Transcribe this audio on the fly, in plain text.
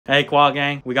Hey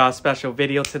QuaGang, we got a special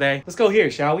video today. Let's go here,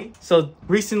 shall we? So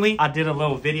recently I did a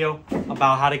little video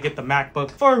about how to get the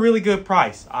MacBook for a really good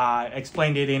price. I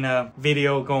explained it in a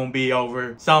video gonna be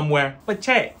over somewhere. But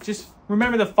chat, just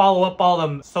remember to follow up all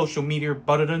them social media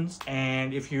buttons.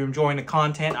 And if you're enjoying the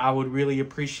content, I would really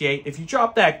appreciate if you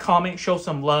drop that comment, show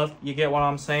some love. You get what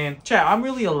I'm saying? Chat, I'm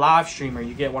really a live streamer.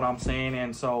 You get what I'm saying?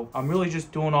 And so I'm really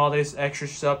just doing all this extra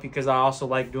stuff because I also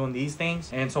like doing these things.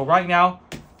 And so right now,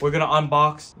 we're gonna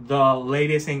unbox the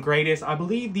latest and greatest. I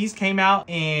believe these came out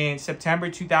in September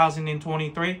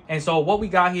 2023. And so what we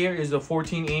got here is the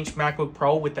 14-inch MacBook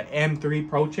Pro with the M3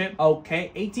 Pro chip.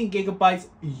 Okay, 18 gigabytes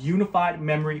unified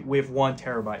memory with 1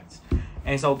 terabyte.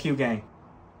 And so QuaGang,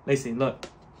 listen, look,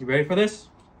 you ready for this?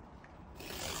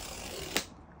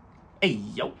 Hey,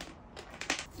 yo.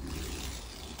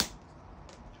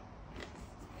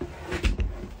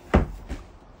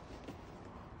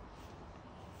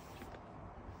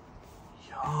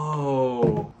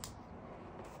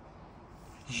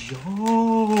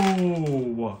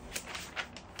 Yo.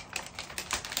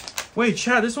 Wait,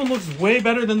 chat, this one looks way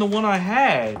better than the one I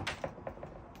had.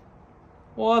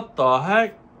 What the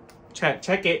heck? Chat,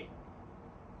 check it.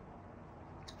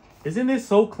 Isn't this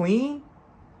so clean?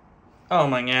 Oh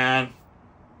my god.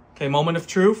 Okay, moment of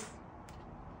truth.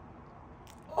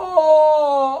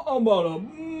 Oh, I'm about a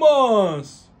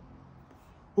month.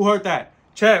 Who heard that?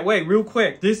 Chat, wait, real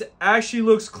quick. This actually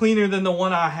looks cleaner than the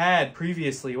one I had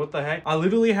previously. What the heck? I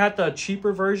literally had the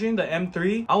cheaper version, the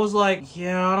M3. I was like,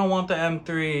 yeah, I don't want the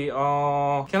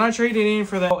M3. Can I trade it in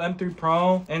for the M3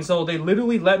 Pro? And so they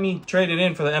literally let me trade it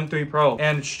in for the M3 Pro.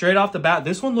 And straight off the bat,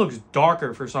 this one looks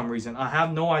darker for some reason. I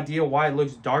have no idea why it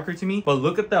looks darker to me. But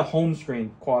look at the home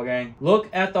screen, QuaGang. Look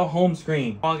at the home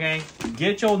screen. QuaGang,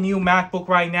 get your new MacBook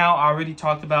right now. I already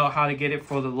talked about how to get it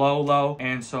for the low.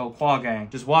 And so QuaGang,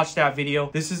 just watch that video.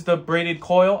 This is the braided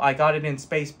coil. I got it in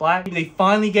space black. They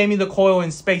finally gave me the coil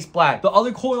in space black. The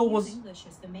other coil was... English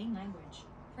is the main language.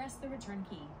 Press the return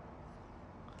key.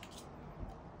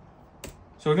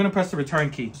 So we're gonna press the return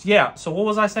key. Yeah, so what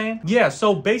was I saying? Yeah,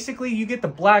 so basically you get the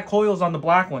black coils on the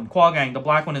black one. QuaGang, the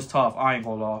black one is tough. I ain't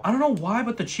gonna lie. I don't know why,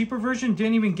 but the cheaper version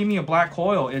didn't even give me a black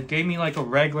coil. It gave me like a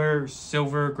regular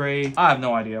silver gray. I have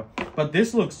no idea. But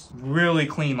this looks really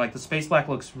clean. Like the space black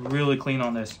looks really clean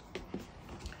on this.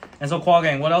 And so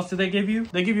QuaGang, what else did they give you?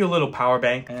 They give you a little power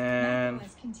bank and...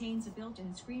 This contains a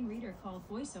built-in screen reader called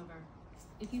VoiceOver.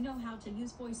 If you know how to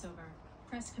use VoiceOver,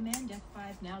 press Command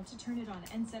F5 now to turn it on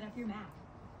and set up your Mac.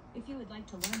 If you would like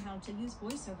to learn how to use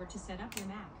VoiceOver to set up your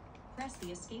Mac, press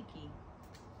the Escape key.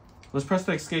 Let's press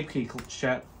the Escape key,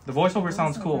 chat. The VoiceOver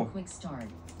sounds cool. Quick start.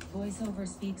 VoiceOver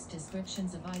speaks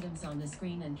descriptions of items on the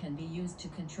screen and can be used to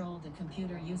control the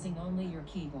computer using only your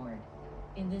keyboard.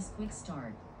 In this quick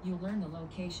start, you'll learn the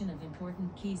location of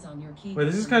important keys on your keyboard.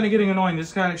 Wait, this is kind of getting annoying. This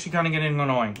is actually kind of getting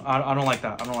annoying. I don't like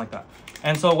that. I don't like that.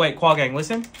 And so, wait, QuaGang,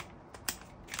 listen.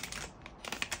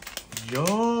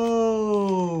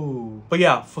 Yo. But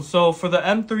yeah, so for the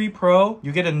M3 Pro,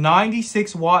 you get a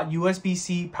 96 watt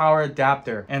USB-C power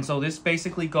adapter. And so this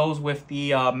basically goes with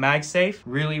the MagSafe.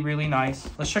 Really, really nice.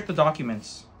 Let's check the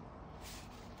documents.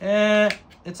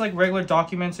 It's like regular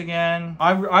documents again.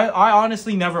 I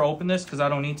honestly never open this because I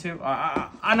don't need to.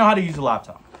 I know how to use a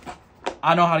laptop.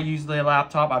 I know how to use the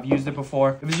laptop. I've used it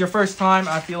before. If it's your first time,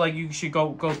 I feel like you should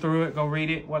go through it, go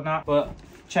read it, whatnot. But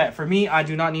chat, for me, I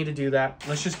do not need to do that.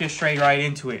 Let's just get straight right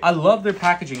into it. I love their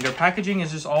packaging. Their packaging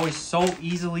is just always so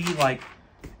easily like...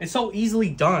 It's so easily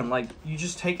done. Like, you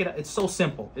just take it... It's so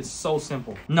simple. It's so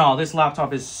simple. No, this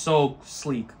laptop is so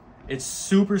sleek. It's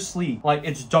super sleek. Like,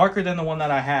 it's darker than the one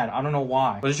that I had. I don't know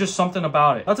why, but it's just something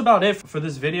about it. That's about it for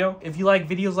this video. If you like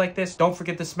videos like this, don't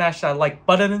forget to smash that like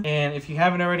button. And if you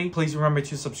haven't already, please remember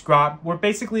to subscribe. We're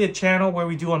basically a channel where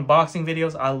we do unboxing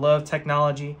videos. I love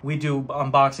technology. We do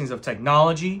unboxings of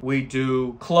technology. We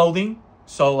do clothing.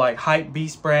 So like hype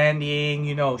beast branding,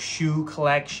 you know, shoe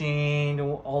collection,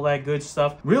 all that good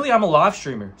stuff. Really, I'm a live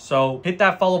streamer. So hit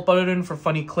that follow button for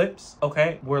funny clips.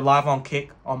 Okay, we're live on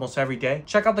Kick almost every day.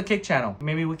 Check out the Kick channel.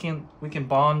 Maybe we can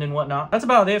bond and whatnot. That's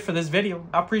about it for this video.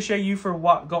 I appreciate you for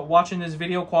watching this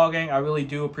video, QuaGang. I really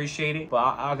do appreciate it. But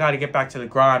I got to get back to the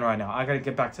grind right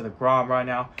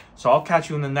now. So I'll catch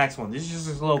you in the next one. This is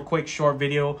just a little quick short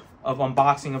video of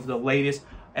unboxing of the latest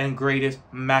and greatest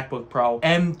MacBook Pro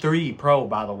M3 Pro,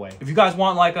 by the way. If you guys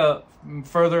want like a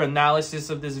further analysis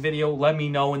of this video, let me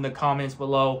know in the comments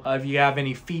below. If you have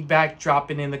any feedback, drop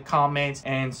it in the comments.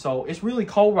 And so it's really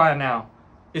cold right now.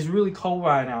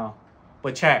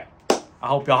 But chat, I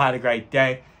hope y'all had a great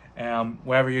day.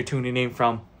 Wherever you're tuning in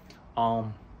from.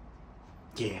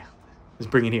 Yeah, let's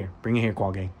bring it here. Bring it here,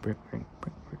 QuaGang. Bring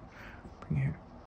it here.